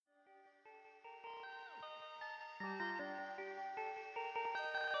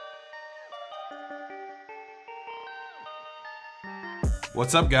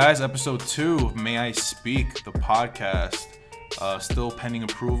What's up, guys? Episode 2 of May I Speak, the podcast. Still pending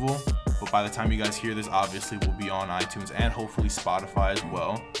approval, but by the time you guys hear this, obviously will be on iTunes and hopefully Spotify as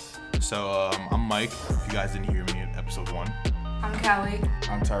well. So I'm Mike, if you guys didn't hear me in episode 1. I'm Kelly.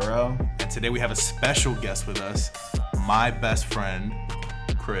 I'm Tyrell. And today we have a special guest with us, my best friend,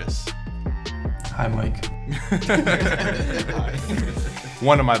 Chris. Hi, Mike.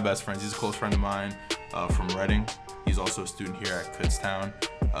 One of my best friends. He's a close friend of mine from Reading. He's also a student here at Kutztown.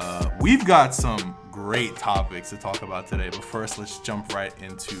 We've got some great topics to talk about today, but first let's jump right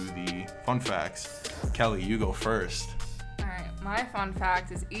into the fun facts. Kelly, you go first. All right, my fun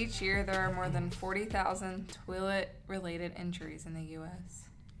fact is each year there are more than 40,000 toilet-related injuries in the U.S.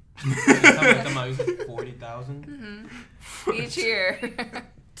 40,000? Mm-hmm. Each year. I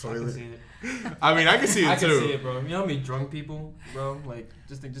can see it. I mean, I can see it too. I can see it, bro. You know how many drunk people, bro? Like,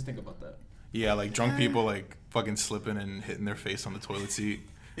 just think about that. Yeah, like drunk people like fucking slipping and hitting their face on the toilet seat.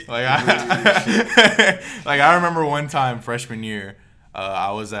 Like I remember one time freshman year,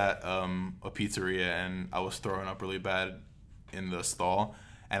 I was at a pizzeria and I was throwing up really bad in the stall,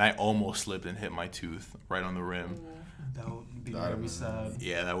 and I almost slipped and hit my tooth right on the rim. That would be very sad.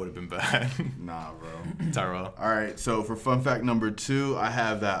 Yeah, that would have been bad. Nah, bro. Tyrell. All right, so for fun fact number 2, I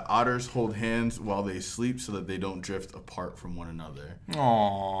have that otters hold hands while they sleep so that they don't drift apart from one another.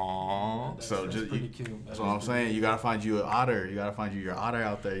 Aww. So that's just pretty cute. That's what I'm saying. You gotta find you an otter. You gotta find you your otter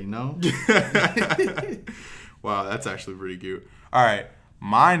out there. You know. Wow, that's actually pretty cute. All right,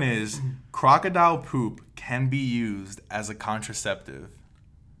 mine is crocodile poop can be used as a contraceptive.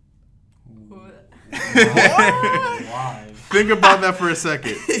 Why? Think about that for a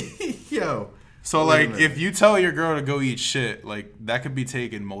second. Yo. So, like, if you tell your girl to go eat shit, like, that could be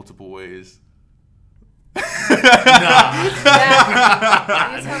taken multiple ways. Nah. You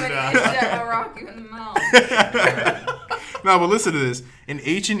tell me to eat shit, I'll rock you in the mouth. No, but listen to this. In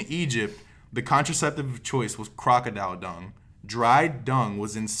ancient Egypt, the contraceptive of choice was crocodile dung. Dried dung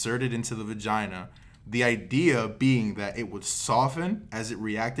was inserted into the vagina. The idea being that it would soften as it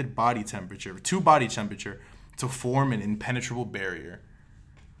reacted to body temperature to form an impenetrable barrier.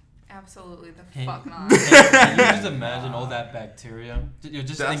 Absolutely the fuck not. Can you just imagine all that bacteria?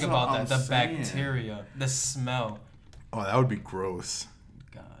 Just That's think about what that. I'm The saying. bacteria, the smell. Oh, that would be gross.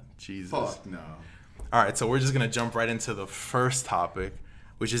 God. Jesus. Fuck no. All right, so we're just going to jump right into the first topic,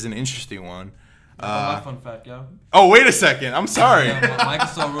 which is an interesting one. My fun fact, yo. Oh, wait a second. I'm sorry. Yeah, Mike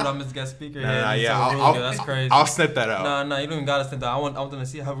is so rude. I'm his guest speaker. That's crazy. I'll snip that out. No, you don't even gotta snip that. I want them to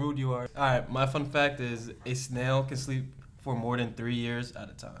see how rude you are. All right, my fun fact is a snail can sleep for more than 3 years at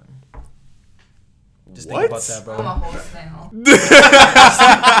a time. Just What? think about that, bro. I'm a whole snail. Just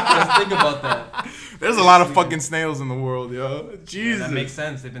think about that. There's a lot of fucking snails in the world, yo. Jesus. Yeah, that makes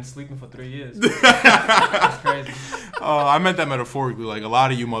sense. They've been sleeping for 3 years. That's crazy. Oh, I meant that metaphorically. Like, a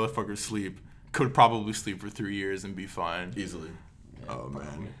lot of you motherfuckers could probably sleep for 3 years and be fine. Easily. Yeah, Oh,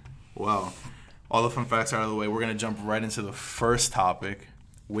 man. Well, all the fun facts are out of the way. We're going to jump right into the first topic,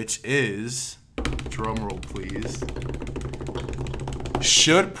 which is, drum roll, please.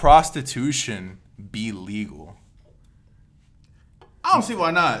 Should prostitution be legal? I don't see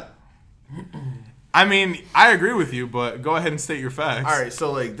why not. I mean, I agree with you, but go ahead and state your facts. All right,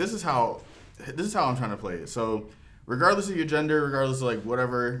 so like this is how I'm trying to play it. So regardless of your gender, regardless of like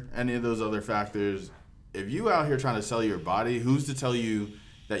whatever, any of those other factors, if you out here trying to sell your body, who's to tell you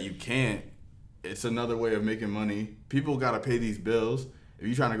that you can't? It's another way of making money. People got to pay these bills. If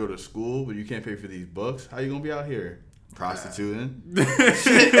you're trying to go to school, but you can't pay for these books, how you going to be out here? Prostituting.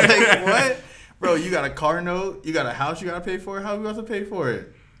 Like, what? Bro, you got a car note, you got a house you got to pay for. How are you about to pay for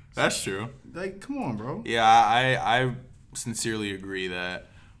it? That's true. Like, come on, bro. Yeah, I sincerely agree that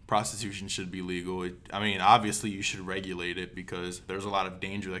prostitution should be legal. I mean, obviously you should regulate it because there's a lot of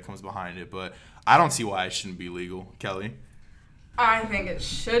danger that comes behind it, but I don't see why it shouldn't be legal. Kelly? I think it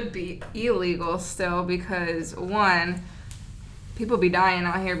should be illegal still because, one, people be dying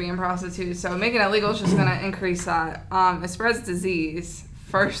out here being prostitutes, so making it legal is just going to increase that. It spreads disease,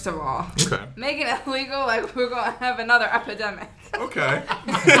 first of all. Okay. Making it legal, like, we're going to have another epidemic. Okay.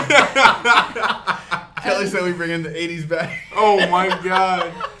 Kelly said we bring in the 80s back. Oh, my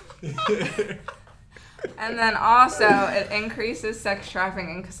God. And then also, it increases sex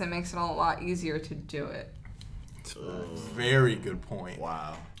trafficking because it makes it a lot easier to do it. Very good point.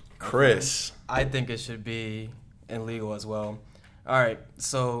 Wow. Chris? I think it should be illegal as well. All right,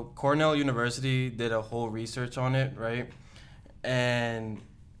 so Cornell University did a whole research on it, right? And,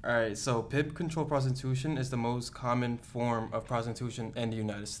 all right, so pimp control prostitution is the most common form of prostitution in the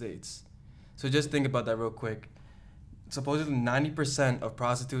United States. So just think about that real quick. Supposedly 90% of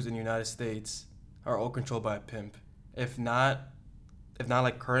prostitutes in the United States are all controlled by a pimp. If not, if not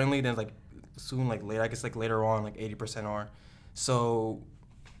like currently, then like soon, like later, I guess like later on, like 80% are. So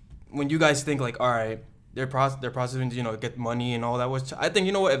when you guys think like, all right, they're prostituting, you know, get money and all that, which I think,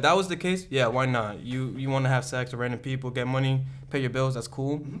 you know what, if that was the case, yeah, why not? You want to have sex with random people, get money, pay your bills, that's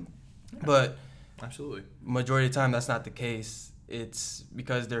cool. Mm-hmm. But absolutely, majority of the time that's not the case. It's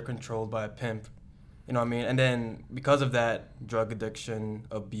because they're controlled by a pimp. You know what I mean? And then because of that, drug addiction,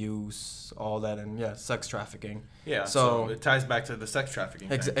 abuse, all that, and yeah, sex trafficking. Yeah, so it ties back to the sex trafficking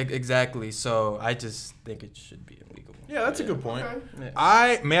thing. Exactly. So I just think it should be illegal. Yeah, that's a good point. Okay.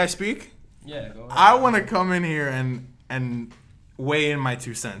 Yeah. May I speak? Yeah, go ahead. I want to come in here and weigh in my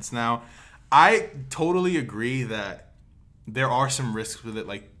 2 cents. Now, I totally agree that there are some risks with it,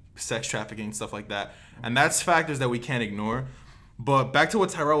 like sex trafficking and stuff like that. And that's factors that we can't ignore. But back to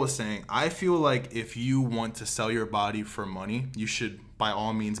what Tyrell was saying, I feel like if you want to sell your body for money, you should by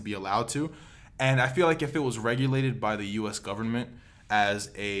all means be allowed to. And I feel like if it was regulated by the U.S. government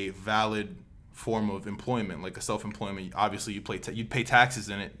as a valid form of employment, like a self-employment, obviously you'd pay taxes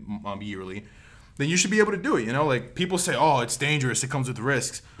in it yearly, then you should be able to do it. You know, like people say, oh, it's dangerous, it comes with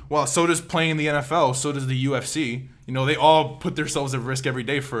risks. Well, so does playing in the NFL, so does the UFC. You know, they all put themselves at risk every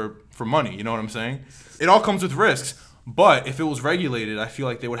day for money. You know what I'm saying? It all comes with risks. But if it was regulated, I feel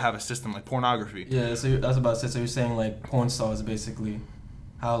like they would have a system like pornography. Yeah, so that's about to say. So you're saying like porn stars basically,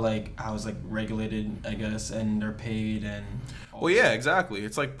 how it's like regulated, I guess, and they're paid and. Well, yeah, exactly.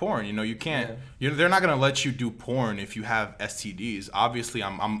 It's like porn. You know, you can't. Yeah. They're not gonna let you do porn if you have STDs. Obviously,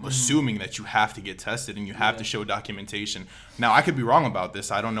 I'm assuming that you have to get tested and you have to show documentation. Now, I could be wrong about this.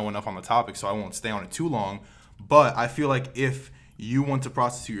 I don't know enough on the topic, so I won't stay on it too long. But I feel like if you want to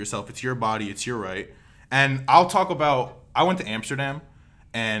prostitute yourself, it's your body, it's your right. And I'll talk about, I went to Amsterdam,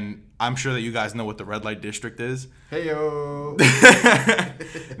 and I'm sure that you guys know what the red light district is. Hey, yo.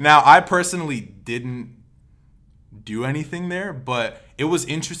 Now, I personally didn't do anything there, but it was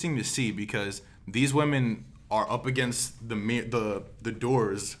interesting to see because these women are up against the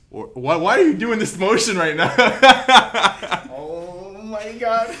doors. Or why are you doing this motion right now? Oh, my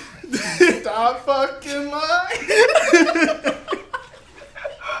God. Stop fucking lying.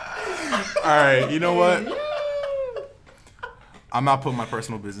 All right, you know what? I'm not putting my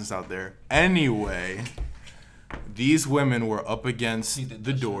personal business out there. Anyway, these women were up against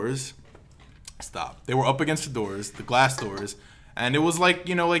the doors. Stop. They were up against the doors, the glass doors, and it was like,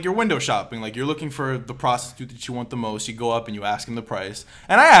 you know, like you're window shopping. Like you're looking for the prostitute that you want the most. You go up and you ask them the price.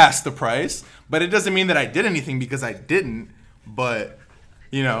 And I asked the price, but it doesn't mean that I did anything because I didn't. But,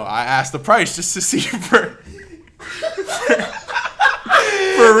 you know, I asked the price just to see for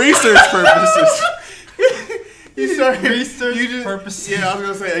research purposes. Purposes. Yeah, I was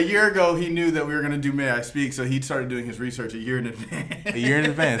gonna say a year ago he knew that we were gonna do May I Speak, so he started doing his research a year in advance. A year in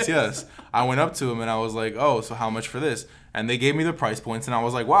advance, yes. I went up to him and I was like, "Oh, so how much for this?" And they gave me the price points, and I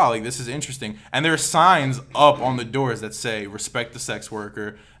was like, "Wow, like this is interesting." And there are signs up on the doors that say "Respect the sex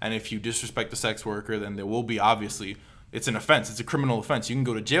worker," and if you disrespect the sex worker, then there will be obviously it's an offense. It's a criminal offense. You can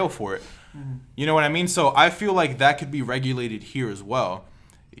go to jail for it. Mm-hmm. You know what I mean? So I feel like that could be regulated here as well.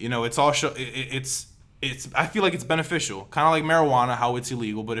 You know, it's all I feel like it's beneficial, kind of like marijuana, how it's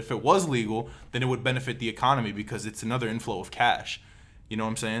illegal. But if it was legal, then it would benefit the economy because it's another inflow of cash. You know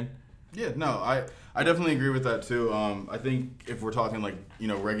what I'm saying? Yeah, no, I definitely agree with that too. I think if we're talking like, you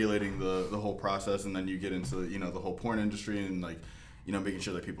know, regulating the whole process, and then you get into, you know, the whole porn industry and like, you know, making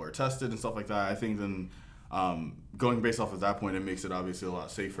sure that people are tested and stuff like that, I think then going based off of that point, it makes it obviously a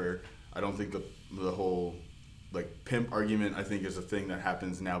lot safer. I don't think the whole like pimp argument, I think, is a thing that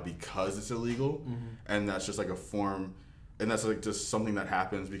happens now because it's illegal, and that's just like a form, and that's like just something that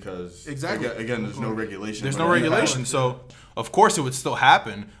happens because again there's no regulation. There's no regulation, so of course it would still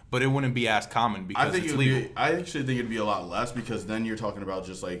happen, but it wouldn't be as common because it's legal. I actually think it'd be a lot less because then you're talking about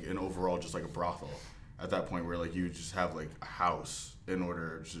just like an overall just like a brothel at that point where like you just have like a house in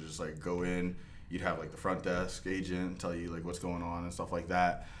order to just like go in. You'd have like the front desk agent tell you like what's going on and stuff like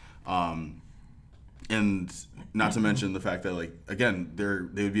that. And not to mention the fact that, like, again,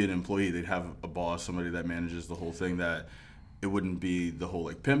 they would be an employee. They'd have a boss, somebody that manages the whole thing. That it wouldn't be the whole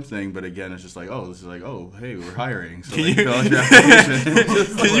like pimp thing. But again, it's just like, oh, this is like, oh, hey, we're hiring. So like, fill out your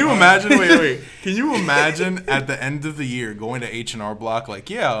application. Can you imagine? Wait. Can you imagine at the end of the year going to H&R Block like,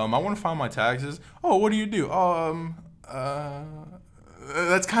 yeah, I want to file my taxes. Oh, what do you do?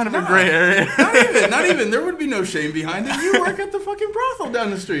 That's kind of a gray area. Not even. There would be no shame behind it. You work at the fucking brothel down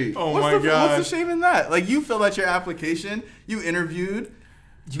the street. Oh my God. What's the shame in that? Like, you filled out your application. You interviewed.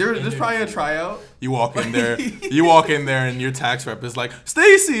 There's probably a tryout. You walk in there. And your tax rep is like,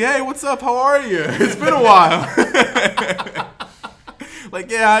 Stacy, hey, what's up? How are you? It's been a while. Like,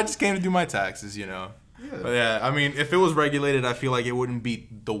 yeah, I just came to do my taxes, you know. Yeah, But yeah, I mean, if it was regulated, I feel like it wouldn't be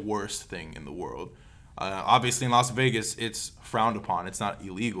the worst thing in the world. Obviously, in Las Vegas, it's frowned upon. It's not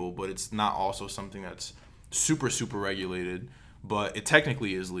illegal, but it's not also something that's super, super regulated. But it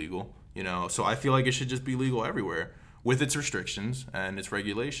technically is legal, you know. So I feel like it should just be legal everywhere with its restrictions and its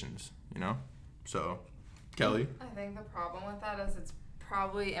regulations, you know. So, Kelly? I think the problem with that is it's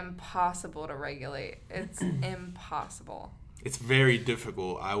probably impossible to regulate. It's impossible. It's very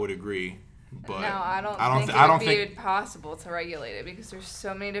difficult, I would agree. But no, I don't think it would be possible to regulate it because there's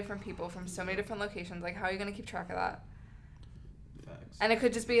so many different people from so many different locations. Like, how are you going to keep track of that? Facts. And it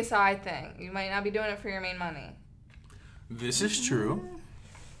could just be a side thing. You might not be doing it for your main money. This is true.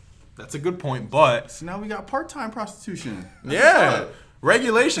 That's a good point, but... So now we got part-time prostitution. Yeah.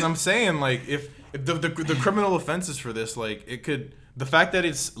 Regulation, I'm saying, like, if the criminal offenses for this, like, it could... The fact that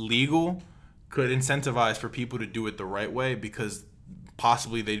it's legal could incentivize for people to do it the right way because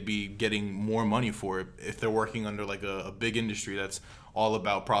possibly they'd be getting more money for it if they're working under like a big industry that's all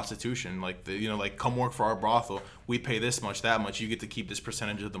about prostitution. Like like come work for our brothel. We pay this much, that much. You get to keep this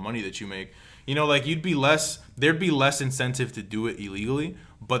percentage of the money that you make. Like there'd be less incentive to do it illegally,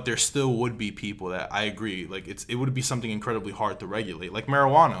 but there still would be people that I agree. Like it would be something incredibly hard to regulate. Like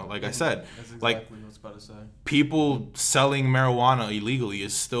marijuana, like I said. That's exactly like, what I was about to say. People selling marijuana illegally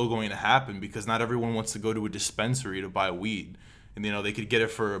is still going to happen because not everyone wants to go to a dispensary to buy weed. And, they could get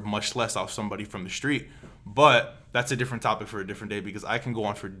it for much less off somebody from the street. But that's a different topic for a different day because I can go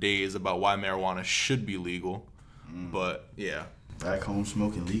on for days about why marijuana should be legal. But, yeah. Back home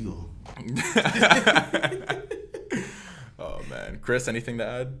smoking legal. Oh, man. Chris, anything to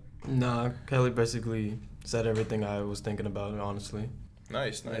add? Nah, Kelly basically said everything I was thinking about, honestly.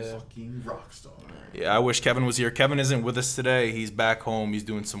 Nice. Yeah. Fucking rock star. Yeah, I wish Kevin was here. Kevin isn't with us today. He's back home. He's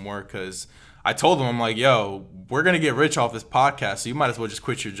doing some work because I told him, I'm like, yo, we're going to get rich off this podcast, so you might as well just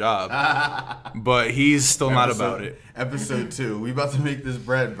quit your job. But he's still not about it. Episode 2. We about to make this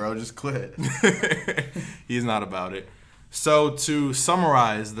bread, bro. Just quit. He's not about it. So to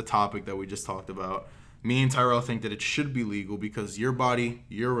summarize the topic that we just talked about, me and Tyrell think that it should be legal because your body,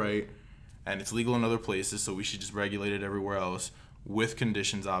 your right, and it's legal in other places, so we should just regulate it everywhere else with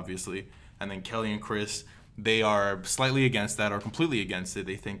conditions, obviously. And then Kelly and Chris, they are slightly against that or completely against it.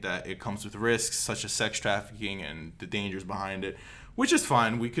 They think that it comes with risks such as sex trafficking and the dangers behind it, which is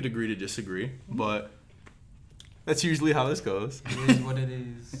fine. We could agree to disagree, but that's usually how this goes. It is what it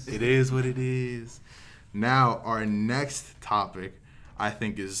is. It is what it is. Now, our next topic, I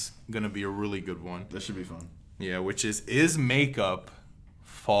think, is going to be a really good one. This should be fun. Yeah, which is makeup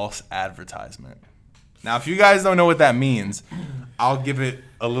false advertisement? Now, if you guys don't know what that means, I'll give it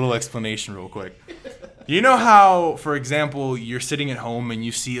a little explanation real quick. You know how, for example, you're sitting at home and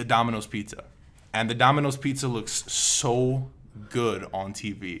you see a Domino's pizza, and the Domino's pizza looks so good on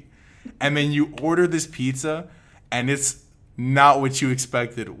TV, and then you order this pizza, and it's not what you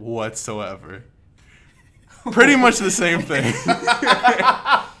expected whatsoever. Pretty much the same thing.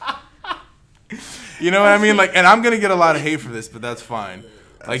 You know what I mean? Like, and I'm gonna get a lot of hate for this, but that's fine.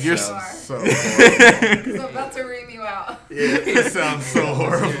 Like you're so Because I'm about to ream you out. Yeah, it sounds so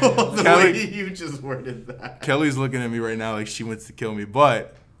horrible the Kelly, way you just worded that. Kelly's looking at me right now like she wants to kill me,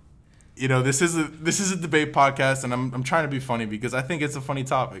 but this is a debate podcast, and I'm trying to be funny because I think it's a funny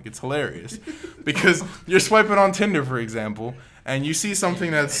topic. It's hilarious because you're swiping on Tinder, for example, and you see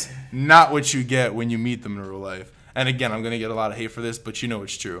something that's not what you get when you meet them in real life. And again, I'm gonna get a lot of hate for this, but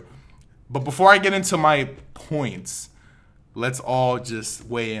it's true. But before I get into my points, let's all just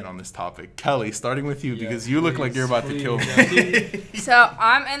weigh in on this topic. Kelly, starting with you because you look like you're about to kill me. So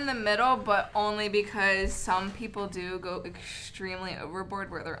I'm in the middle, but only because some people do go extremely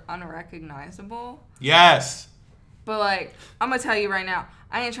overboard where they're unrecognizable. Yes. But like, I'm gonna tell you right now,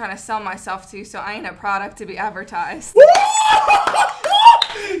 I ain't trying to sell myself to you, so I ain't a product to be advertised.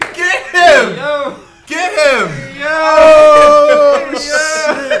 Get him! Yo! Get him! Yo! Oh,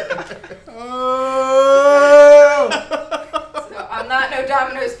 shit! Oh! So I'm not no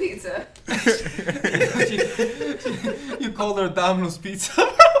Domino's pizza. You called her Domino's pizza?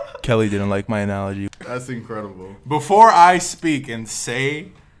 Kelly didn't like my analogy. That's incredible. Before I speak and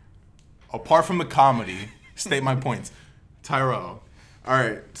say, apart from the comedy, state my points. Tyrell. All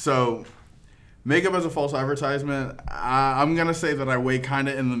right, so makeup as a false advertisement, I'm going to say that I weigh kind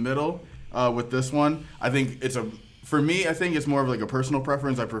of in the middle with this one. I think for me, I think it's more of like a personal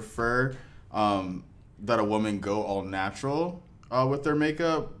preference. I prefer that a woman go all natural with their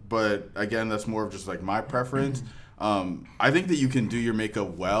makeup, but again, that's more of just like my preference. I think that you can do your makeup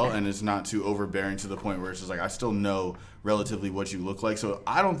well and it's not too overbearing to the point where it's just like I still know relatively what you look like. So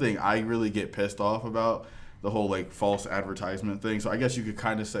I don't think I really get pissed off about the whole like false advertisement thing. So I guess you could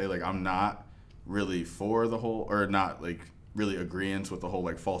kind of say like I'm not really for the whole, or not like really agreeing with the whole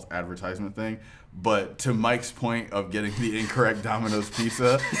like false advertisement thing. But to Mike's point of getting the incorrect Domino's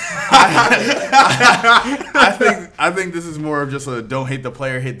pizza, I think this is more of just a don't hate the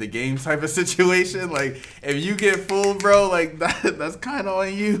player, hate the game type of situation. Like if you get fooled, bro, like that's kind of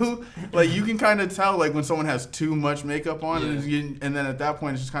on you. Like you can kind of tell like when someone has too much makeup on, and then at that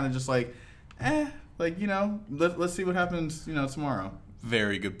point it's just kind of just like, like let's see what happens, tomorrow.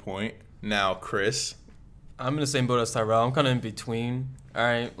 Very good point. Now, Chris, I'm in the same boat as Tyrell. I'm kind of in between. All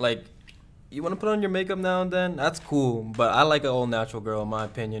right, like. You want to put on your makeup now and then? That's cool. But I like an all natural girl, in my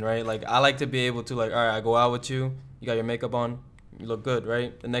opinion, right? Like, I like to be able to, like, all right, I go out with you. You got your makeup on. You look good,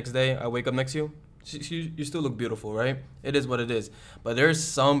 right? The next day, I wake up next to you. You still look beautiful, right? It is what it is. But there's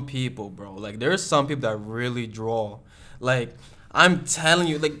some people, bro. Like, there's some people that really draw. Like, I'm telling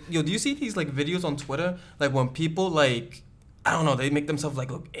you. Like, yo, do you see these, like, videos on Twitter? Like, when people, like... I don't know, they make themselves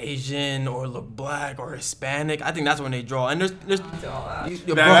like look Asian or look black or Hispanic. I think that's when they draw. And there's that's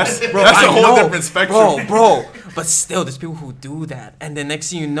a whole different spectrum. Bro. But still, there's people who do that. And the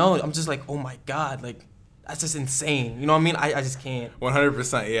next thing you know, I'm just like, oh my God, like, that's just insane. You know what I mean? I just can't.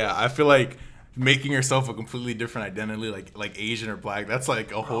 100%, yeah. I feel like making yourself a completely different identity, like Asian or black, that's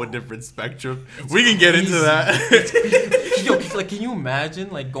like a whole different spectrum. We can get into that. Yo, like, can you imagine,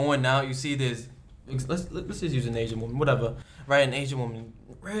 like, going out, you see this, let's just use an Asian woman, whatever, right? An Asian woman,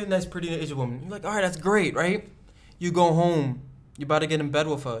 really nice, pretty Asian woman. You're like, all right, that's great, right? You go home, you're about to get in bed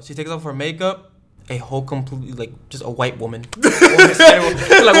with her. She takes off her makeup, a whole completely, like, just a white woman. You're like,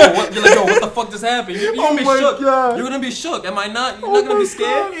 yo, what the fuck just happened? You're gonna be shook. God. You're gonna be shook. Am I not? You're not gonna be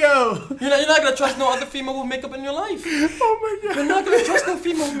scared? Yo. You're not gonna trust no other female with makeup in your life. Oh my God. You're not gonna trust no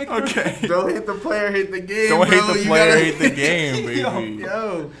female with makeup. Okay. Don't hate the player, hate the game. Don't hate the player, hate the game, baby.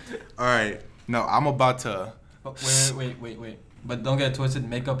 Yo. All right. No, I'm about to... Wait. But don't get it twisted.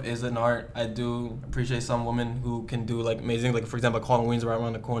 Makeup is an art. I do appreciate some women who can do like amazing. Like for example, Halloween's right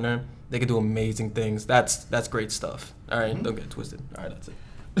around the corner. They can do amazing things. That's great stuff. All right, Don't get it twisted. All right, that's it.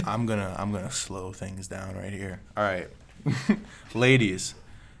 I'm gonna slow things down right here. All right, ladies,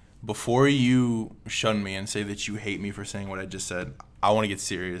 before you shun me and say that you hate me for saying what I just said, I want to get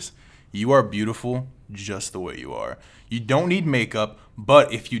serious. You are beautiful just the way you are. You don't need makeup,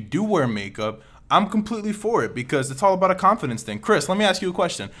 but if you do wear makeup, I'm completely for it because it's all about a confidence thing. Chris, let me ask you a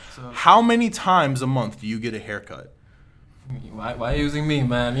question. So, how many times a month do you get a haircut? Why are you using me,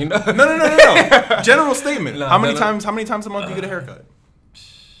 man? You know? No. General statement. How many times a month do you get a haircut?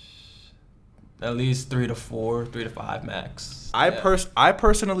 At least 3 to 4, 3 to 5 max. I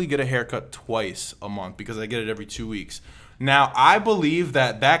personally get a haircut twice a month because I get it every 2 weeks. Now, I believe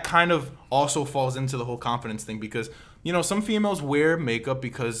that kind of also falls into the whole confidence thing because, some females wear makeup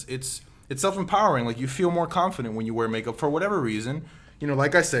because it's self-empowering. Like, you feel more confident when you wear makeup for whatever reason.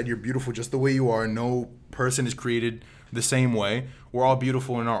 Like I said, you're beautiful just the way you are. No person is created the same way. We're all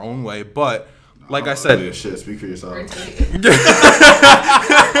beautiful in our own way. But, like I said... Shit, speak for yourself.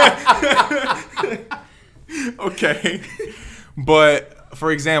 Okay. But,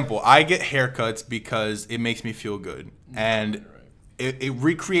 for example, I get haircuts because it makes me feel good. And it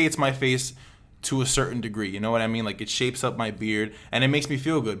recreates my face to a certain degree. You know what I mean? Like, it shapes up my beard and it makes me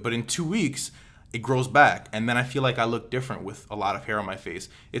feel good. But in 2 weeks, it grows back. And then I feel like I look different with a lot of hair on my face.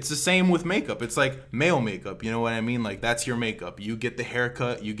 It's the same with makeup. It's like male makeup. You know what I mean? Like, that's your makeup. You get the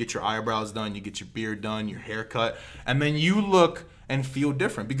haircut, you get your eyebrows done, you get your beard done, your haircut. And then you look and feel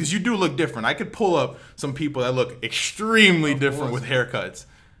different because you do look different. I could pull up some people that look extremely different with haircuts.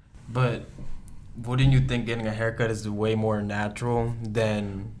 But wouldn't you think getting a haircut is way more natural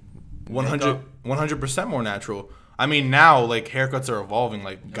than 100% more natural. I mean, now like haircuts are evolving.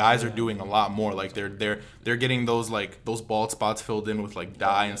 Like guys are doing a lot more. Like they're getting those bald spots filled in with like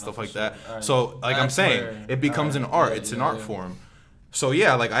dye and stuff like that. Right. So like I'm saying, it becomes an art. It's an art form. So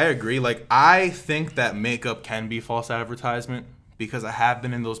yeah, like I agree. Like I think that makeup can be false advertisement because I have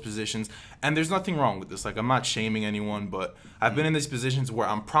been in those positions, and there's nothing wrong with this. Like I'm not shaming anyone, but I've been in these positions where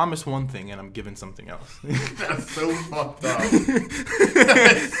I'm promised one thing and I'm given something else. That's so fucked up.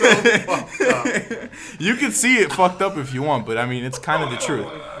 That's so fucked up. You can see it fucked up if you want, but I mean, it's kind of the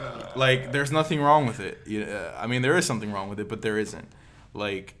truth. Like, there's nothing wrong with it. I mean, there is something wrong with it, but there isn't.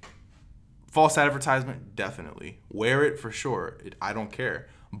 Like, false advertisement, definitely. Wear it for sure. I don't care.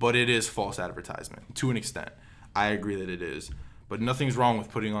 But it is false advertisement to an extent. I agree that it is. But nothing's wrong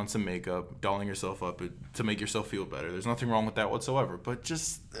with putting on some makeup, dolling yourself up to make yourself feel better. There's nothing wrong with that whatsoever. But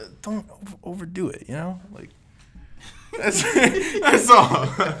just don't overdo it, you know? Like, that's all.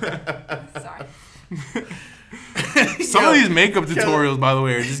 Sorry. Some of these makeup tutorials, by the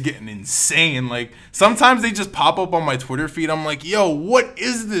way, are just getting insane. Like, sometimes they just pop up on my Twitter feed. I'm like, yo, what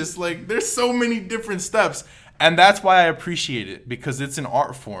is this? Like, there's so many different steps. And that's why I appreciate it, because it's an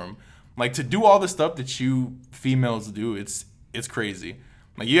art form. Like, to do all the stuff that you females do, it's crazy.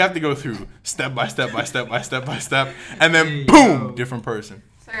 Like, you have to go through step by step by step by step by step, and then boom, different person.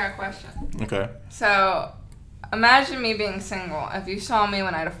 So I got a question. Okay. So imagine me being single. If you saw me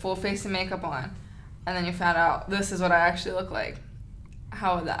when I had a full face of makeup on, and then you found out this is what I actually look like,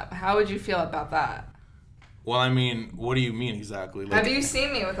 how would you feel about that? Well, I mean, what do you mean exactly? Like, have you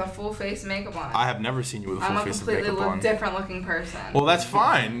seen me with a full face of makeup on? I have never seen you with a full face of makeup on. I'm a completely different looking person. Well, that's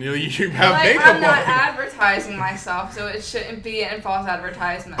fine. You have like, makeup on. I'm not advertising myself, so it shouldn't be in false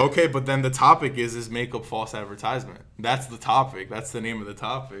advertisement. Okay, but then the topic is makeup false advertisement? That's the topic. That's the name of the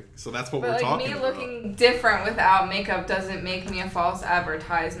topic. So that's what we're talking about. Me looking different without makeup doesn't make me a false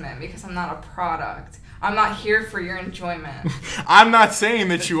advertisement, because I'm not a product. I'm not here for your enjoyment. I'm not saying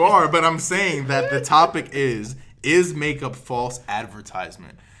that you are, but I'm saying that the topic is makeup false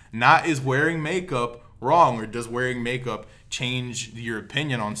advertisement? Not is wearing makeup wrong, or does wearing makeup change your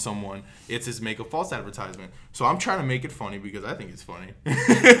opinion on someone? It's is makeup false advertisement. So I'm trying to make it funny because I think it's funny.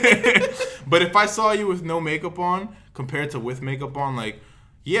 But if I saw you with no makeup on compared to with makeup on, like,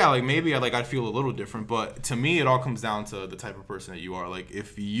 yeah, like maybe I'd feel a little different, but to me it all comes down to the type of person that you are. Like,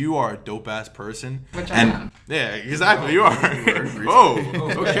 if you are a dope ass person, which I am. Yeah, exactly, you are. Oh,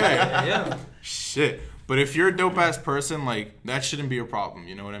 okay. Yeah. Shit. But if you're a dope ass person, like, that shouldn't be a problem.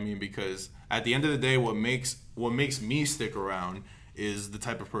 You know what I mean? Because at the end of the day, what makes me stick around is the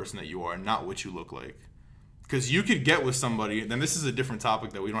type of person that you are, not what you look like. Because you could get with somebody, and this is a different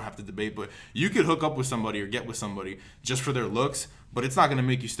topic that we don't have to debate, but you could hook up with somebody or get with somebody just for their looks, but it's not going to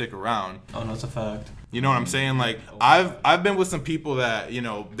make you stick around. Oh, no, that's a fact. You know what I'm saying? Like, I've been with some people that, you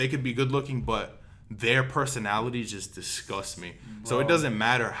know, they could be good looking, but their personality just disgusts me. Bro. So it doesn't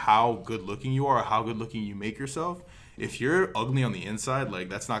matter how good looking you are or how good looking you make yourself. If you're ugly on the inside, like,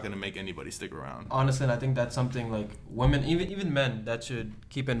 that's not going to make anybody stick around. Honestly, I think that's something, like, women, even men, that should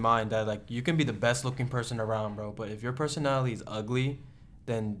keep in mind that, like, you can be the best looking person around, bro, but if your personality is ugly,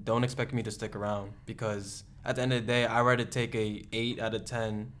 then don't expect me to stick around, because at the end of the day, I'd rather take a 8 out of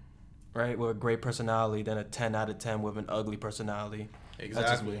 10, right, with a great personality than a 10 out of 10 with an ugly personality.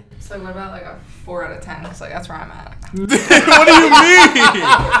 Exactly. So what about like a 4 out of 10? Because like that's where I'm at. What do you mean,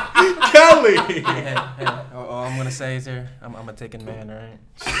 Kelly? Hey, all I'm gonna say is here, I'm a taken man, right?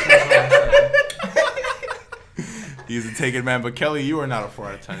 He's a taken man, but Kelly, you are not a 4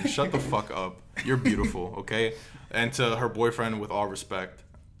 out of 10. Shut the fuck up. You're beautiful, okay? And to her boyfriend, with all respect,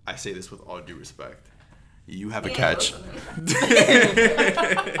 I say this with all due respect. You have a catch. Hey,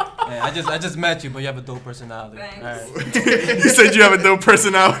 I just met you, but you have a dope personality. Thanks. All right. You said you have a dope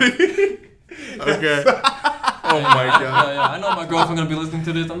personality. Okay. Oh my god. Yeah, I know my girlfriend gonna be listening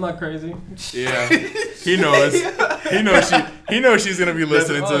to this. I'm not crazy. Yeah. He knows. He knows she's gonna be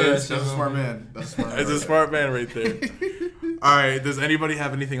listening to this. That's a smart man. It's a smart man right there. All right. Does anybody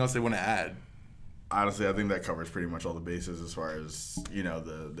have anything else they want to add? Honestly, I think that covers pretty much all the bases as far as, you know,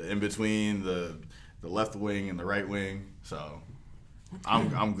 the in between, the left wing and the right wing. So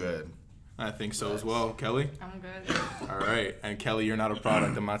I'm good. I think so as well. Kelly? I'm good. All right. And Kelly, you're not a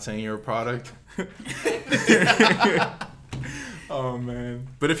product. I'm not saying you're a product. Oh, man.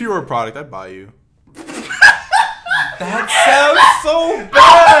 But if you were a product, I'd buy you. That sounds so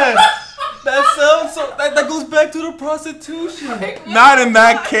bad. That goes back to the prostitution. Not in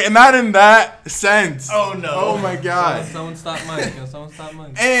that sense. Oh, no. Oh, my God. Someone stop Mike. Someone stop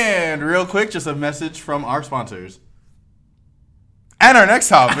Mike. And real quick, just a message from our sponsors. And our next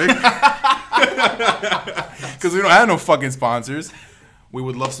topic, because we don't have no fucking sponsors. We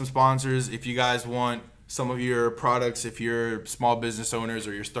would love some sponsors. If you guys want some of your products, if you're small business owners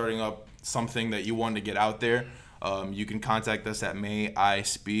or you're starting up something that you want to get out there, you can contact us at May I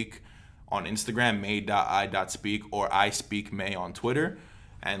Speak on Instagram, may.I.speak, or I Speak May on Twitter.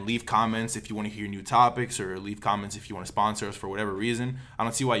 And leave comments if you want to hear new topics, or leave comments if you want to sponsor us for whatever reason. I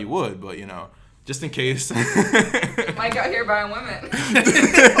don't see why you would, but, you know, just in case. Mike out here buying women.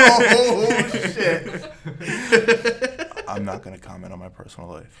 Oh, shit. I'm not going to comment on my personal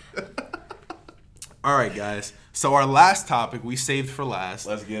life. All right, guys. So our last topic we saved for last.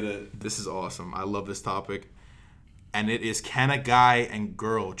 Let's get it. This is awesome. I love this topic. And it is, can a guy and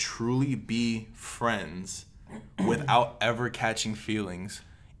girl truly be friends without ever catching feelings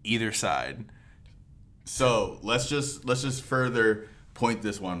either side? So let's just further point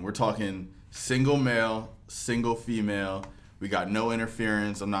this one. We're talking single male, single female. We got no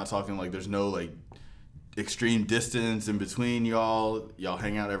interference. I'm not talking like there's no like extreme distance in between y'all. Y'all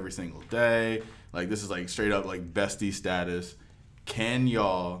hang out every single day. Like, this is like straight up like bestie status. Can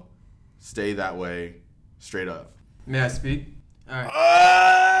y'all stay that way straight up? May I speak? All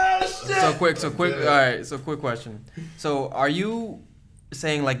right. So quick. All right. So quick question. So are you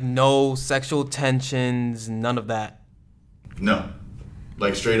saying like no sexual tensions, none of that? No.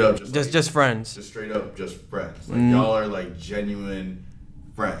 Like straight up just friends. Just straight up just friends. Like y'all are like genuine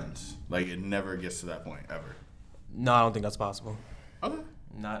friends. Like it never gets to that point ever. No, I don't think that's possible. Okay.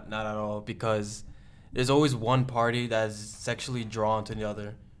 Not at all, because there's always one party that's sexually drawn to the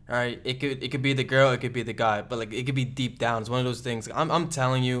other. All right, it could be the girl, it could be the guy, but like it could be deep down. It's one of those things. I'm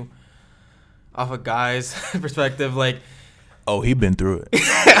telling you, off a guy's perspective, like, Oh, he been through it.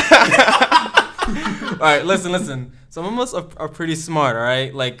 all right, listen. Some of us are pretty smart. All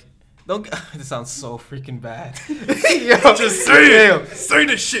right, like, don't. This sounds so freaking bad. Yo, Just say it. Say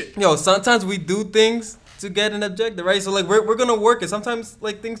the shit. Yo, sometimes we do things to get an objective, right? So like we're gonna work it. Sometimes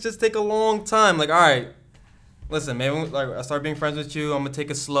like things just take a long time. Like, all right, listen, maybe like I start being friends with you, I'm gonna take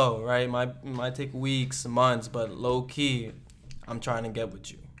it slow, right? Might take weeks, months, but low key, I'm trying to get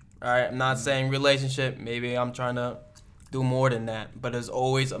with you. All right, I'm not saying relationship. Maybe I'm trying to do more than that. But there's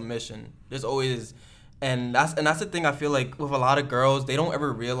always a mission. There's always. And that's the thing I feel like with a lot of girls, they don't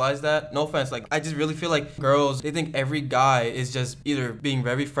ever realize that. No offense, like I just really feel like girls, they think every guy is just either being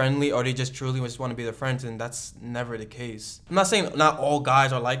very friendly or they just truly just want to be their friends, and that's never the case. I'm not saying not all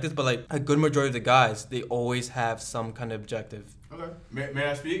guys are like this, but like a good majority of the guys, they always have some kind of objective. Okay. May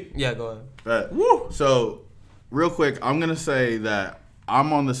I speak? Yeah, go ahead. Bet. Woo! So, real quick, I'm gonna say that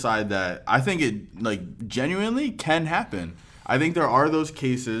I'm on the side that I think it like genuinely can happen. I think there are those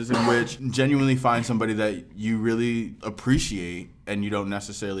cases in which genuinely find somebody that you really appreciate and you don't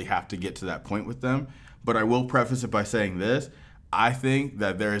necessarily have to get to that point with them. But I will preface it by saying this. I think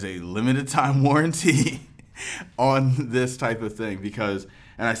that there is a limited time warranty on this type of thing and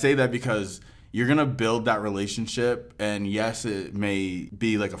I say that because you're going to build that relationship, and yes, it may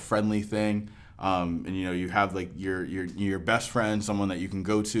be like a friendly thing. And you know, you have like your best friend, someone that you can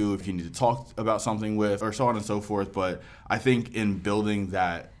go to if you need to talk about something with, or so on and so forth. But I think in building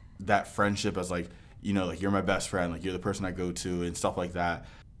that friendship as like, you know, like you're my best friend, like you're the person I go to and stuff like that.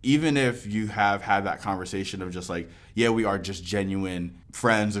 Even if you have had that conversation of just like, yeah, we are just genuine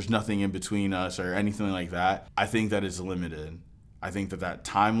friends, there's nothing in between us or anything like that, I think that is limited. I think that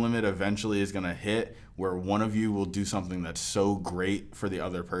time limit eventually is going to hit where one of you will do something that's so great for the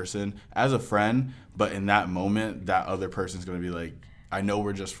other person as a friend, but in that moment, that other person's going to be like, I know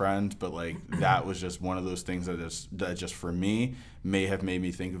we're just friends, but like that was just one of those things that just for me may have made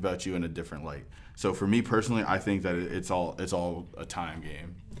me think about you in a different light. So for me personally, I think that it's all a time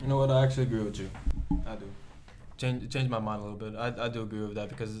game. You know what? I actually agree with you. I do. Change my mind a little bit. I do agree with that,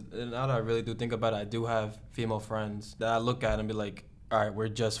 because now that I really do think about it, I do have female friends that I look at and be like, all right, we're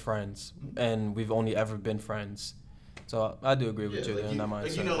just friends, and we've only ever been friends. So I do agree with you like in that mindset.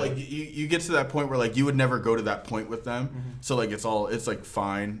 Like, you know, like you get to that point where like you would never go to that point with them. Mm-hmm. So like it's like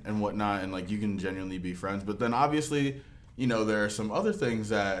fine and whatnot, and like you can genuinely be friends. But then obviously, you know, there are some other things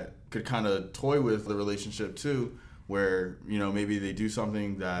that could kind of toy with the relationship too, where, you know, maybe they do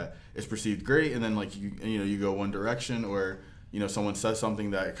something that is perceived great, and then like you go one direction, or you know, someone says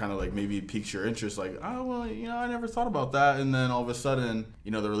something that kind of like maybe piques your interest, like, oh, well, you know, I never thought about that. And then all of a sudden,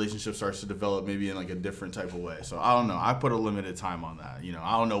 you know, the relationship starts to develop maybe in like a different type of way. So I don't know. I put a limited time on that. You know,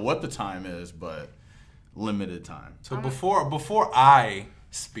 I don't know what the time is, but limited time. So before I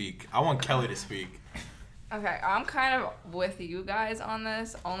speak, I want Kelly to speak. Okay, I'm kind of with you guys on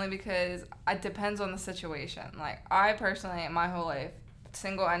this, only because it depends on the situation. Like, I personally, my whole life,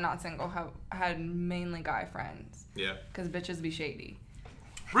 single and not single, have had mainly guy friends. Yeah. Because bitches be shady.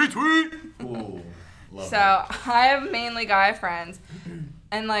 Retweet! Ooh, love So, it. I have mainly guy friends.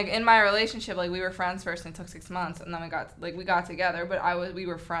 And, like, in my relationship, like, we were friends first, and it took 6 months, and then we got together, but we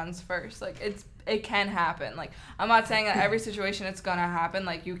were friends first. Like, it can happen. Like, I'm not saying that every situation it's gonna happen.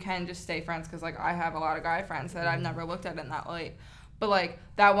 Like, you can just stay friends, because, like, I have a lot of guy friends that I've never looked at in that light. But, like,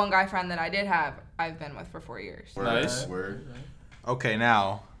 that one guy friend that I did have, I've been with for 4 years. Nice. Word. Okay,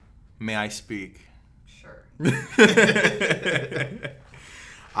 now, may I speak? Sure.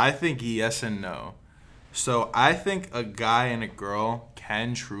 I think yes and no. So I think a guy and a girl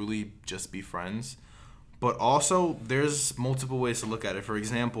can truly just be friends, but also there's multiple ways to look at it. For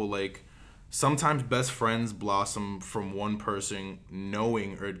example, like sometimes best friends blossom from one person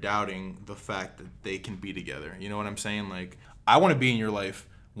knowing or doubting the fact that they can be together. You know what I'm saying? Like, I want to be in your life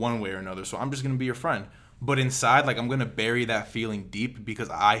one way or another, so I'm just going to be your friend. But inside, like, I'm going to bury that feeling deep because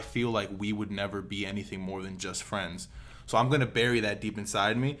I feel like we would never be anything more than just friends. So I'm going to bury that deep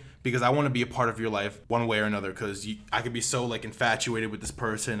inside me because I want to be a part of your life one way or another, because I could be so like infatuated with this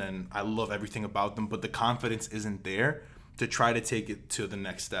person and I love everything about them, but the confidence isn't there to try to take it to the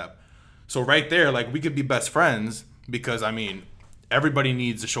next step. So right there, like, we could be best friends because, I mean, everybody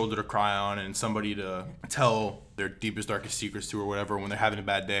needs a shoulder to cry on and somebody to tell their deepest, darkest secrets to or whatever when they're having a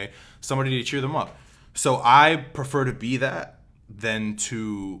bad day, somebody to cheer them up. So I prefer to be that than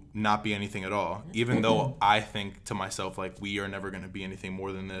to not be anything at all, even though I think to myself, like, we are never going to be anything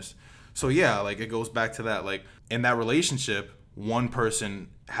more than this. So yeah, like, it goes back to that, like, in that relationship, one person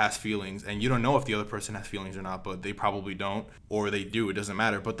has feelings and you don't know if the other person has feelings or not, but they probably don't, or they do, it doesn't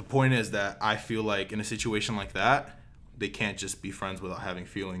matter. But the point is that I feel like in a situation like that, they can't just be friends without having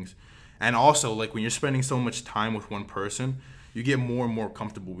feelings. And also, like, when you're spending so much time with one person, you get more and more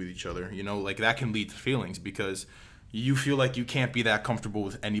comfortable with each other, you know, like, that can lead to feelings because you feel like you can't be that comfortable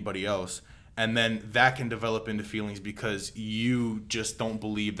with anybody else. And then that can develop into feelings because you just don't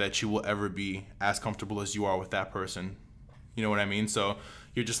believe that you will ever be as comfortable as you are with that person. You know what I mean? So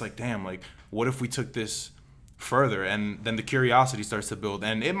you're just like, damn, like, what if we took this further? And then the curiosity starts to build.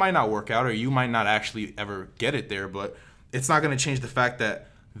 And it might not work out, or you might not actually ever get it there, but it's not going to change the fact that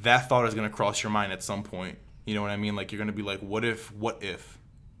that thought is going to cross your mind at some point. You know what I mean? Like, you're going to be like, what if?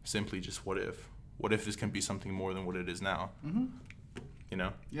 Simply just what if? What if this can be something more than what it is now? Mm-hmm. You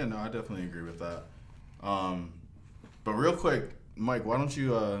know? Yeah, no, I definitely agree with that. But real quick, Mike, why don't you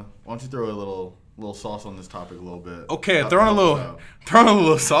throw a little sauce on this topic a little bit? Okay, throwing a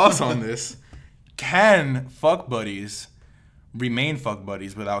little sauce on this. Can fuck buddies remain fuck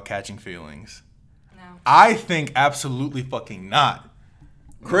buddies without catching feelings? No. I think absolutely fucking not.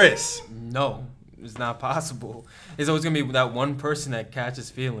 Chris? No, it's not possible. It's always going to be that one person that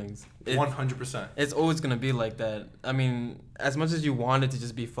catches feelings. 100%. It's always going to be like that. I mean, as much as you want it to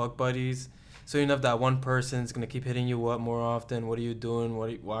just be fuck buddies, so you know that one person's going to keep hitting you up more often. What are you doing?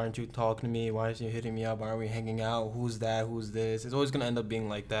 Why aren't you talking to me? Why aren't you hitting me up? Why aren't we hanging out? Who's that? Who's this? It's always going to end up being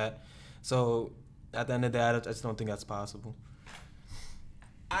like that. So at the end of the day, I just don't think that's possible.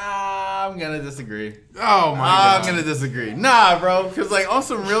 I'm going to disagree. Oh, my God. I'm going to disagree. Nah, bro. Because, like, on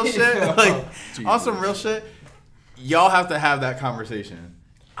some real shit, y'all have to have that conversation.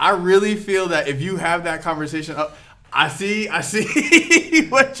 I really feel that if you have that conversation, I see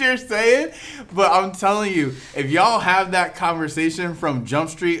what you're saying, but I'm telling you, if y'all have that conversation from Jump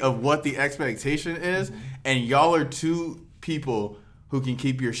Street of what the expectation is, and y'all are two people who can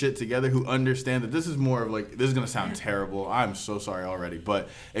keep your shit together, who understand that this is more of like, this is going to sound terrible. I'm so sorry already. But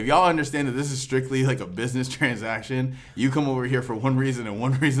if y'all understand that this is strictly like a business transaction, you come over here for one reason and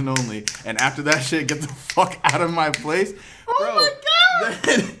one reason only. And after that shit, get the fuck out of my place. Bro, my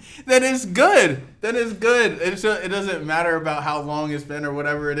God. Then it's good. Then it's good. It doesn't matter about how long it's been or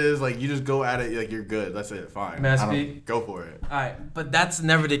whatever it is. Like, you just go at it like you're good. That's it. Fine. May I speak? Go for it. All right. But that's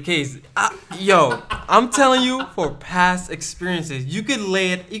never the case. I'm telling you, for past experiences, you could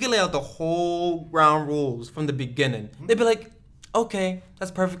lay out the whole ground rules from the beginning. They'd be like, okay,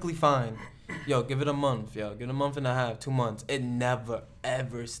 that's perfectly fine. Yo, give it a month. Give it a month and a half, 2 months. It never,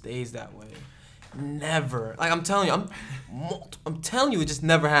 ever stays that way. Never. Like, I'm telling you, it just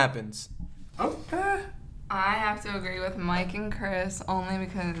never happens. Okay. I have to agree with Mike and Chris only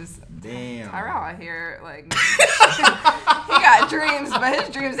because Tyrell out here, like, he got dreams, but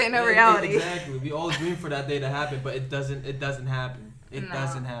his dreams ain't no reality. Exactly. We all dream for that day to happen, but it doesn't happen. It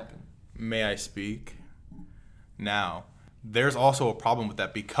doesn't happen. May I speak? Now, there's also a problem with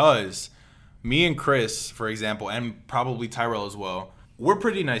that because me and Chris, for example, and probably Tyrell as well, we're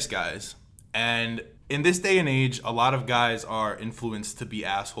pretty nice guys. And in this day and age, a lot of guys are influenced to be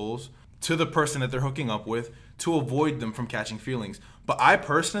assholes to the person that they're hooking up with to avoid them from catching feelings. But I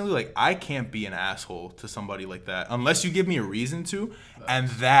personally, like, I can't be an asshole to somebody like that unless you give me a reason to. And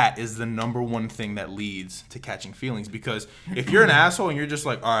that is the number one thing that leads to catching feelings. Because if you're an asshole and you're just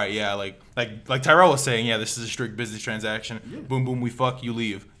like, all right, yeah, like Tyrell was saying, yeah, this is a strict business transaction. Yeah. Boom, boom, we fuck, you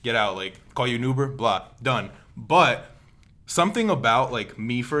leave. Get out. Like, call you an Uber, blah, done. But something about, like,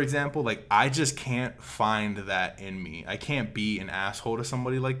 me, for example, like, I just can't find that in me. I can't be an asshole to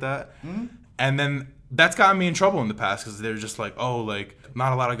somebody like that. Mm-hmm. And then that's gotten me in trouble in the past because they're just like, oh, like,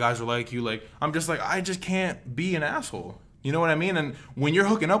 not a lot of guys are like you. Like, I'm just like, I just can't be an asshole. You know what I mean? And when you're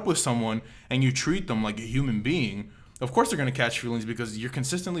hooking up with someone and you treat them like a human being, of course they're going to catch feelings because you're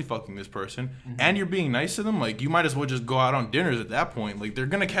consistently fucking this person and you're being nice to them. Like, you might as well just go out on dinners at that point. Like, they're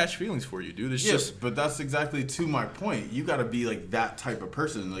going to catch feelings for you, dude. It's just... But that's exactly to my point. You got to be, like, that type of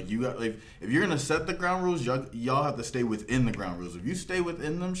person. Like, you got, like, if you're going to set the ground rules, y'all have to stay within the ground rules. If you stay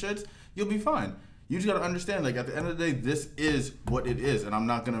within them shits, you'll be fine. You just got to understand, like, at the end of the day, this is what it is. And I'm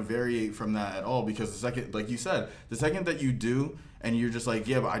not going to variate from that at all, because the second, like you said, the second that you do and you're just like,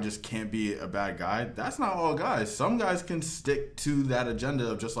 yeah, but I just can't be a bad guy. That's not all guys. Some guys can stick to that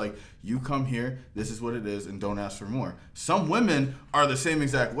agenda of just like, you come here, this is what it is, and don't ask for more. Some women are the same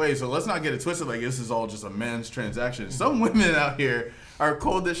exact way, so let's not get it twisted like this is all just a man's transaction. Some women out here are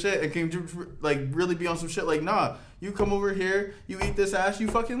cold as shit and can like really be on some shit like, nah, you come over here, you eat this ass, you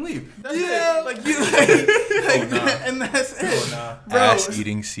fucking leave. That's it. Like you like and that's it. Bro. Ass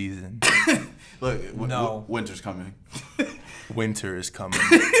eating season. Look, winter's coming. Winter is coming.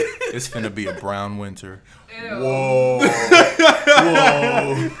 It's finna be a brown winter. Ew. Whoa.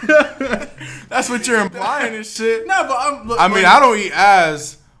 Whoa. That's what you're implying and shit. No, but I don't eat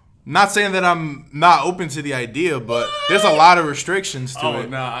ass. Not saying that I'm not open to the idea, but there's a lot of restrictions to it. Oh,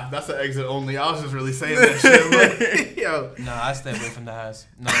 nah. That's an exit only. I was just really saying that shit. Like, yo. Nah, I stay away from the ass.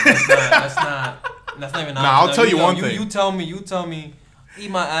 No, that's not even. Nah, I'll tell you one thing. You tell me. Eat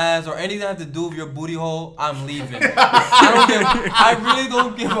my ass or anything that have to do with your booty hole, I'm leaving. I really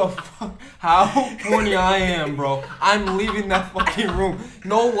don't give a fuck how horny I am, bro. I'm leaving that fucking room.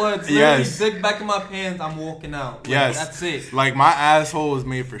 No words. Yes. Zip back in my pants, I'm walking out. Like, yes. That's it. Like, my asshole is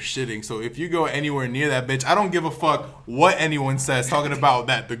made for shitting. So if you go anywhere near that bitch, I don't give a fuck what anyone says talking about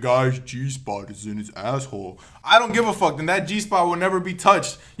that the guy's G-spot is in his asshole. I don't give a fuck. Then that G-spot will never be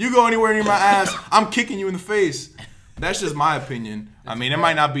touched. You go anywhere near my ass, I'm kicking you in the face. That's just my opinion. I mean, it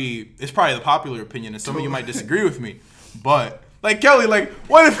might not be. It's probably the popular opinion, and some of you might disagree with me. But like Kelly, like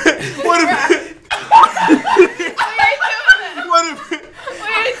what if? Why are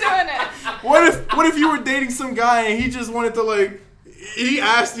you doing it? What if you were dating some guy and he just wanted to like? He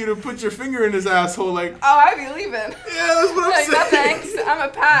asked you to put your finger in his asshole, like. Oh, I'd be leaving. Yeah, that's what I'm like, saying. No thanks. I'm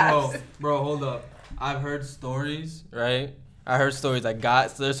a pass. Bro, hold up. I've heard stories, right? I heard stories that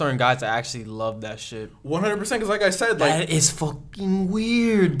there's certain guys that actually love that shit. 100%, because like I said, like that is fucking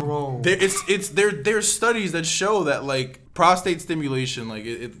weird, bro. There's studies that show that like prostate stimulation, like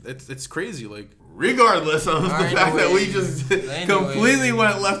it's crazy, like. Regardless of the fact that we just completely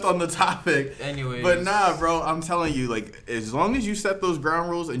went left on the topic. Anyways. But nah, bro, I'm telling you, like, as long as you set those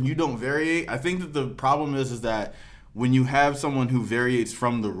ground rules and you don't variate, I think that the problem is that when you have someone who variates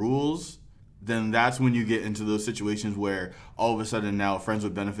from the rules, then that's when you get into those situations where all of a sudden now a friends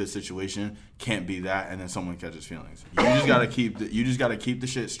with benefits situation can't be that, and then someone catches feelings. You just gotta keep the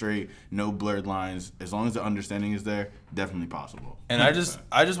shit straight, no blurred lines. As long as the understanding is there, definitely possible. And I just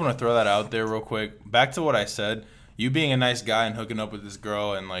want to throw that out there real quick. Back to what I said. You being a nice guy and hooking up with this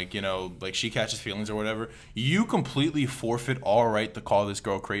girl and like, you know, like she catches feelings or whatever, you completely forfeit all right to call this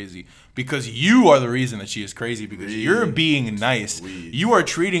girl crazy because you are the reason that she is crazy because you're being nice. You are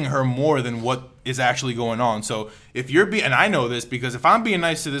treating her more than what is actually going on. So if you're and I know this because if I'm being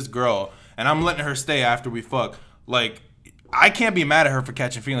nice to this girl and I'm letting her stay after we fuck, like I can't be mad at her for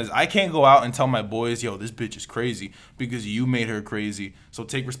catching feelings. I can't go out and tell my boys, yo, this bitch is crazy because you made her crazy. So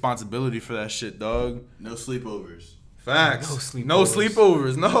take responsibility for that shit, dog. No sleepovers. Facts. No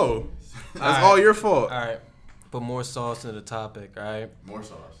sleepovers. No. That's all your fault. All right. Put more sauce into the topic, all right? More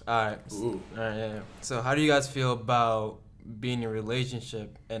sauce. All right. Ooh. All right, yeah. So how do you guys feel about being in a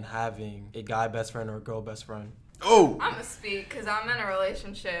relationship and having a guy best friend or a girl best friend? Oh. I'm going to speak because I'm in a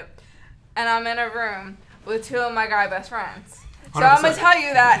relationship and I'm in a room with two of my guy best friends. So 100%. I'm going to tell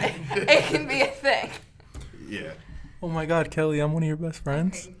you that it can be a thing. Yeah. Oh my God, Kelly, I'm one of your best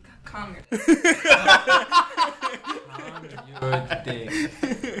friends. Okay, calm your You're a dick.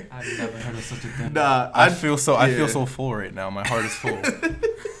 I've never heard of such a thing. Nah, I feel so full right now. My heart is full.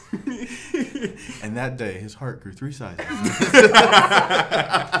 And that day, his heart grew 3 sizes.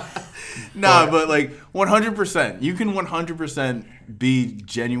 Nah, but like 100%. You can 100% be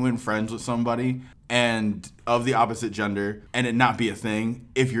genuine friends with somebody and of the opposite gender and it not be a thing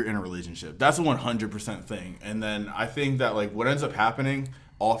if you're in a relationship. That's a 100% thing. And then I think that like what ends up happening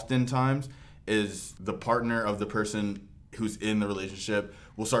oftentimes is the partner of the person who's in the relationship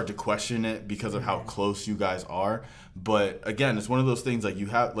will start to question it because of how close you guys are. But again, it's one of those things like you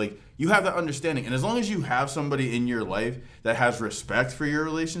have that understanding. And as long as you have somebody in your life that has respect for your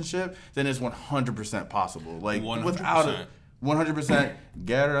relationship, then it's 100% possible. Like 100%. Without it, 100%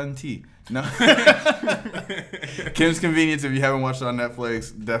 guarantee. No. Kim's Convenience, if you haven't watched it on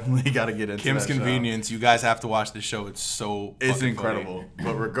Netflix, definitely got to get into Kim's that Convenience. show. You guys have to watch this show. It's so It's incredible. funny.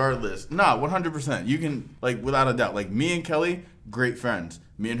 But regardless, 100%. You can, like, without a doubt, like me and Kelly, great friends.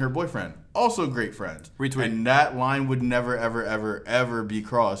 Me and her boyfriend, also great friends. Retweet. And that line would never, ever, ever, ever be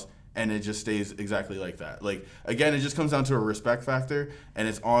crossed. And it just stays exactly like that. Like, again, it just comes down to a respect factor. And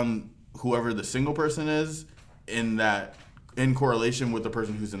it's on whoever the single person is in that in correlation with the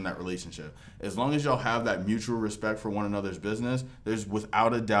person who's in that relationship. As long as y'all have that mutual respect for one another's business, there's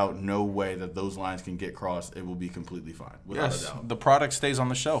without a doubt no way that those lines can get crossed. It will be completely fine. Without a doubt. The product stays on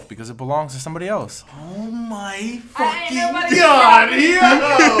the shelf because it belongs to somebody else. Oh my fucking fucking God! Yo!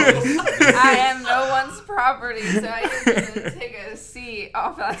 I am no one's property, so I can even take a seat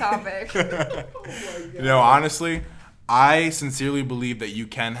off that topic. Honestly, I sincerely believe that you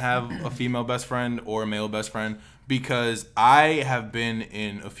can have a female best friend or a male best friend, because I have been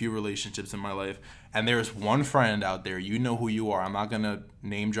in a few relationships in my life, and there's one friend out there, you know who you are, I'm not going to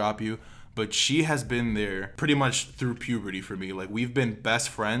name drop you, but she has been there pretty much through puberty for me. Like, we've been best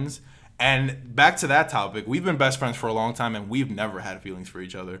friends, and back to that topic, we've been best friends for a long time, and we've never had feelings for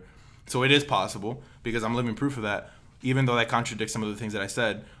each other. So it is possible, because I'm living proof of that, even though that contradicts some of the things that I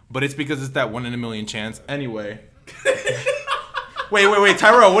said, but it's because it's that 1 in a million chance. Anyway. Wait,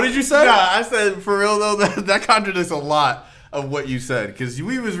 Tyrell, what did you say? Nah, I said, for real though, that contradicts a lot of what you said, because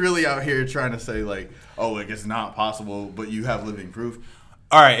we was really out here trying to say like, oh, like it's not possible, but you have living proof.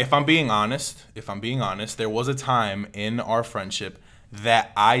 All right, if I'm being honest, there was a time in our friendship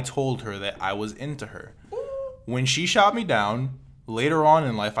that I told her that I was into her. When she shot me down, later on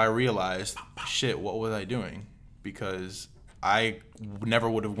in life, I realized, shit, what was I doing? Because I never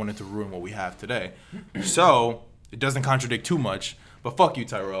would have wanted to ruin what we have today. So it doesn't contradict too much, but fuck you,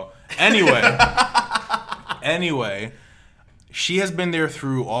 Tyrell. Anyway, she has been there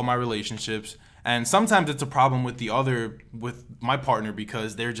through all my relationships, and sometimes it's a problem with my partner,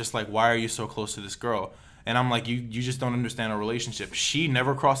 because they're just like, why are you so close to this girl? And I'm like, you just don't understand our relationship. She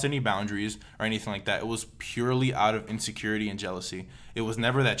never crossed any boundaries or anything like that. It was purely out of insecurity and jealousy. It was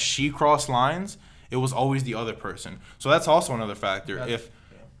never that she crossed lines. It was always the other person. So that's also another factor.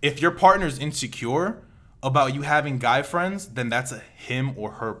 If your partner's insecure about you having guy friends, then that's a him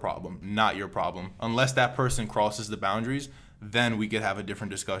or her problem, not your problem. Unless that person crosses the boundaries, then we could have a different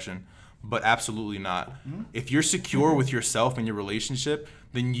discussion. But absolutely not. Mm-hmm. If you're secure with yourself and your relationship,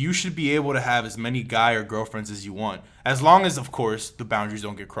 then you should be able to have as many guy or girlfriends as you want. As long as, of course, the boundaries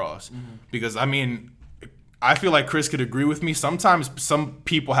don't get crossed. Mm-hmm. Because, I mean, I feel like Chris could agree with me. Sometimes some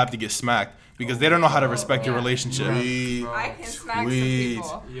people have to get smacked because they don't know how to respect your relationship. I can smack some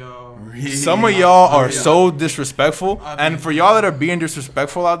people. Some of y'all are so disrespectful. And for y'all that are being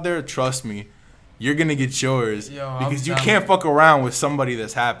disrespectful out there, trust me, you're going to get yours. Because you can't fuck around with somebody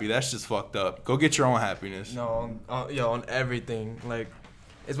that's happy. That's just fucked up. Go get your own happiness. No, on everything. Like,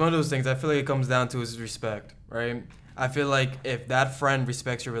 it's one of those things I feel like it comes down to is respect, right? I feel like if that friend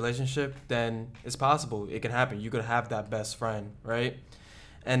respects your relationship, then it's possible. It can happen. You could have that best friend, right?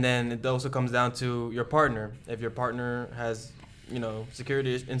 And then it also comes down to your partner. If your partner has,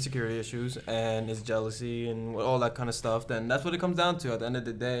 insecurity issues and is jealousy and all that kind of stuff, then that's what it comes down to at the end of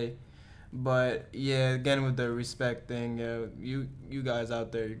the day. But yeah, again with the respect thing, you guys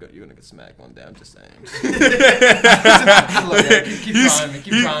out there, you're gonna get smacked one day. I'm just saying.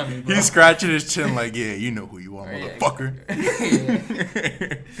 Keep trying me, bro. He's scratching his chin like, yeah, you know who you are, motherfucker.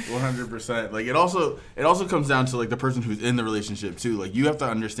 100%. Like it also comes down to like the person who's in the relationship too. Like you have to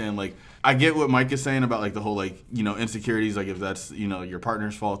understand. Like I get what Mike is saying about like the whole like insecurities. Like if that's your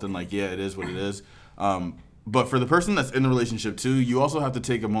partner's fault, then like it is what it is. But for the person that's in the relationship too, you also have to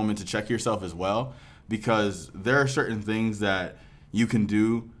take a moment to check yourself as well, because there are certain things that you can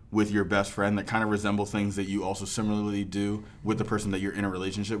do with your best friend that kind of resemble things that you also similarly do with the person that you're in a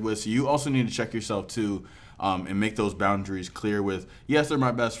relationship with. So you also need to check yourself too, and make those boundaries clear with, yes, they're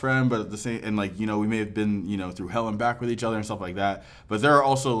my best friend, but at the same, and like, we may have been, through hell and back with each other and stuff like that. But there are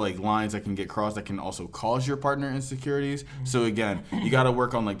also like lines that can get crossed that can also cause your partner insecurities. So again, you got to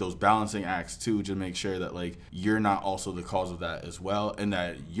work on like those balancing acts too, to make sure that like you're not also the cause of that as well. And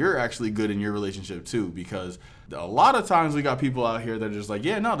that you're actually good in your relationship too, because a lot of times we got people out here that are just like,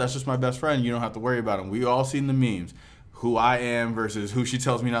 yeah, no, that's just my best friend. You don't have to worry about him. We all seen the memes. Who I am versus who she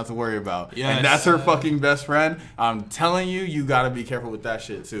tells me not to worry about. Yes. And that's her fucking best friend. I'm telling you, you got to be careful with that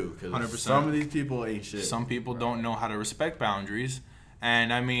shit too. 100%. Some of these people ain't shit. Some people don't know how to respect boundaries.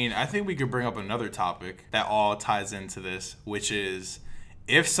 And I mean, I think we could bring up another topic that all ties into this, which is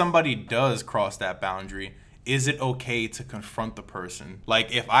if somebody does cross that boundary, is it okay to confront the person?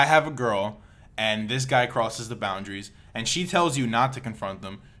 Like if I have a girl and this guy crosses the boundaries and she tells you not to confront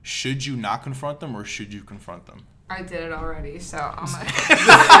them, should you not confront them or should you confront them? I did it already, so I'm gonna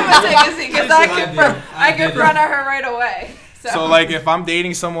take a seat because I confronted her right away. So like if I'm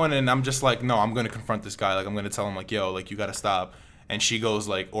dating someone and I'm just like, no, I'm gonna confront this guy. Like I'm gonna tell him like, yo, like you gotta stop. And she goes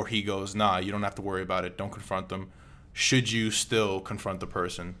like, or he goes, nah, you don't have to worry about it. Don't confront them. Should you still confront the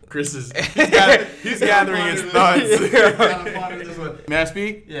person? Chris is he's gathering his thoughts. May I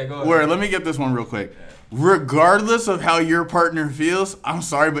speak? Yeah, go ahead. Word, let me get this one real quick. regardless of how your partner feels, I'm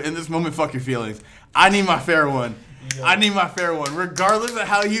sorry, but in this moment, fuck your feelings. I need my fair one. Yeah. I need my fair one. Regardless of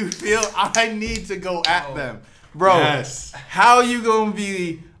how you feel, I need to go at them. Bro, yes. How you gonna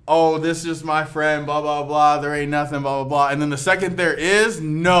be, oh, this is just my friend, blah, blah, blah, there ain't nothing, blah, blah, blah. And then the second there is,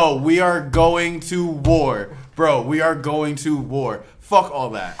 no, we are going to war. Bro, we are going to war. Fuck all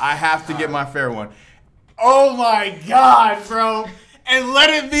that. I have to get my fair one. Oh my God, bro. And let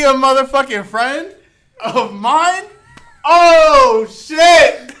it be a motherfucking friend of mine? Oh,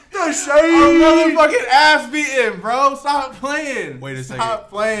 shit. The shade. I'm motherfucking ass beating, bro. Stop playing. Wait a second. Stop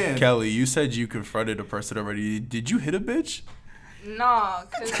playing. Kelly, you said you confronted a person already. Did you hit a bitch? No,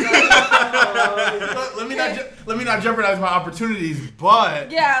 cause let me not jeopardize my opportunities, but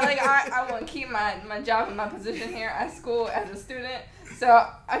yeah, like I want to keep my job and my position here at school as a student, so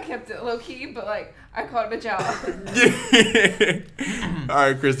I kept it low key, but like I called a bitch out. All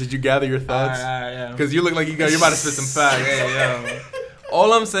right, Chris, did you gather your thoughts? All right, yeah. Because you look like you're about to spit some facts. Hey, yo.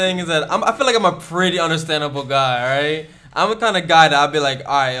 All I'm saying is that I feel like I'm a pretty understandable guy, all right? I'm the kind of guy that I'll be like,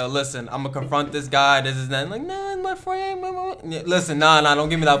 all right, yo, listen, I'm going to confront this guy, this is that. Like, nah, my friend. Listen, nah, don't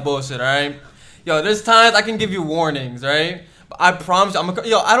give me that bullshit, all right? Yo, there's times I can give you warnings, right? But I promise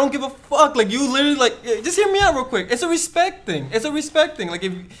you, I don't give a fuck. Like, you literally, like, just hear me out real quick. It's a respect thing. Like,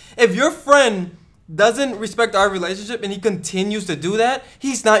 if your friend doesn't respect our relationship and he continues to do that,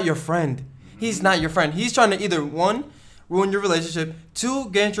 he's not your friend. He's trying to either, one, ruin your relationship, two,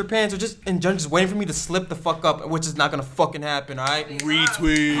 get into your pants, or just waiting for me to slip the fuck up, which is not gonna fucking happen, alright?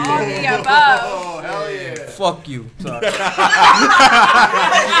 Retweet. All the above. Oh, hell yeah. Fuck you. Sorry.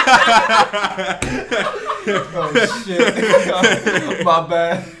 Oh shit. My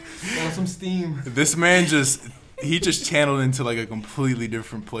bad. Got some steam. This man just channeled into like a completely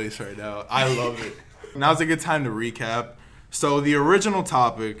different place right now. I love it. Now's a good time to recap. So the original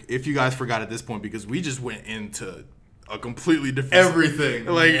topic, if you guys forgot at this point, because we just went into a completely different everything,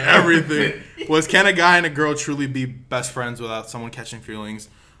 was, can a guy and a girl truly be best friends without someone catching feelings?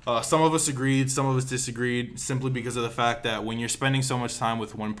 Some of us agreed, some of us disagreed, simply because of the fact that when you're spending so much time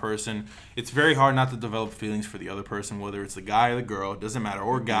with one person, it's very hard not to develop feelings for the other person, whether it's the guy or the girl, it doesn't matter,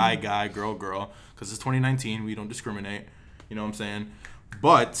 or guy, girl, because it's 2019, we don't discriminate, you know what I'm saying?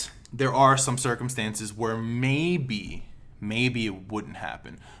 But there are some circumstances where maybe it wouldn't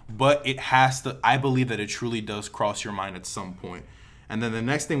happen. But it has to, I believe that it truly does cross your mind at some point. And then the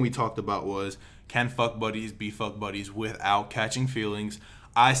next thing we talked about was, can fuck buddies be fuck buddies without catching feelings?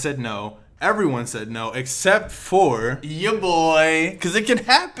 I said no. Everyone said no, except for your boy. Because it can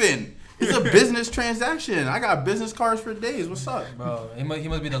happen. It's a business transaction. I got business cards for days. What's up? Bro, he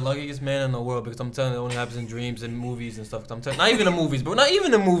must be the luckiest man in the world, because I'm telling you, it only happens in dreams and movies and stuff. Not even in movies, bro. Not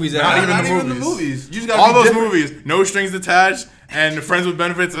even in movies. Not even the movies. You just gotta all those different movies, no strings attached, and Friends with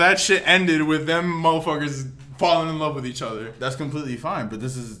Benefits, that shit ended with them motherfuckers falling in love with each other. That's completely fine, but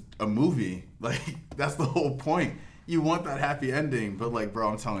this is a movie. Like, that's the whole point. You want that happy ending, but like, bro,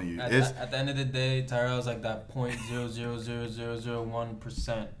 I'm telling you, at the end of the day, Tyrell's like that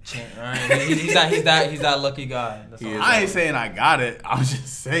 0.00001%. Right? He's that lucky guy. I ain't saying I got it. I'm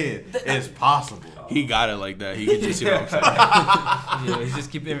just saying it's possible. He got it like that. He could just, you know what I'm saying? Yeah, he's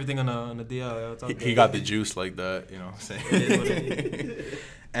just keeping everything on the DL. He got the juice like that. You know what I'm saying? It is what it is.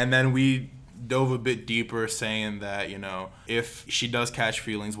 And then we dove a bit deeper, saying that, you know, if she does catch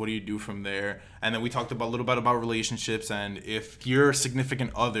feelings, what do you do from there? And then we talked about a little bit about relationships, and if your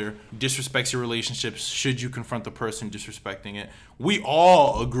significant other disrespects your relationships, should you confront the person disrespecting it? We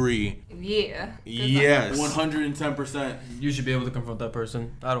all agree. Yeah. Yes. 110%. You should be able to confront that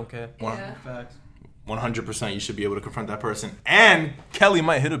person. I don't care. Yeah. Facts. 100% you should be able to confront that person. And Kelly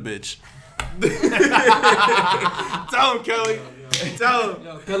might hit a bitch. Tell him, Kelly. Tell him.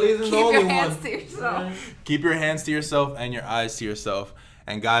 Yo, Kelly isn't the only one. Keep your hands to yourself. Keep your hands to yourself and your eyes to yourself.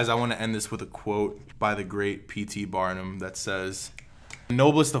 And guys, I want to end this with a quote by the great P.T. Barnum that says, "The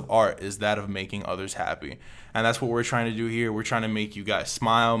noblest of art is that of making others happy." And that's what we're trying to do here. We're trying to make you guys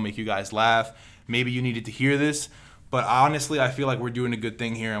smile, make you guys laugh. Maybe you needed to hear this, but honestly, I feel like we're doing a good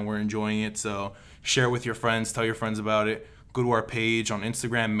thing here and we're enjoying it. So share with your friends, tell your friends about it. Go to our page on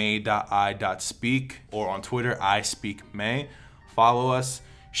Instagram, may.i.speak, or on Twitter, I_speak_may. Follow us,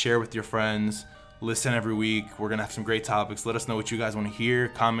 share with your friends, listen every week. We're going to have some great topics. Let us know what you guys want to hear.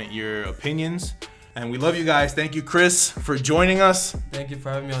 Comment your opinions. And we love you guys. Thank you, Chris, for joining us. Thank you for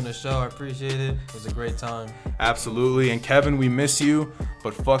having me on the show. I appreciate it. It was a great time. Absolutely. And Kevin, we miss you,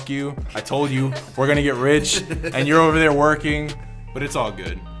 but fuck you. I told you, we're going to get rich, and you're over there working, but it's all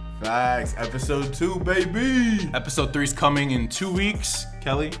good. Facts. Episode 2, baby. Episode 3 is coming in 2 weeks.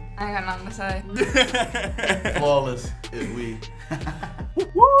 Kelly? I got nothing to say. Flawless is we.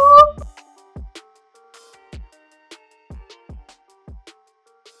 Woo!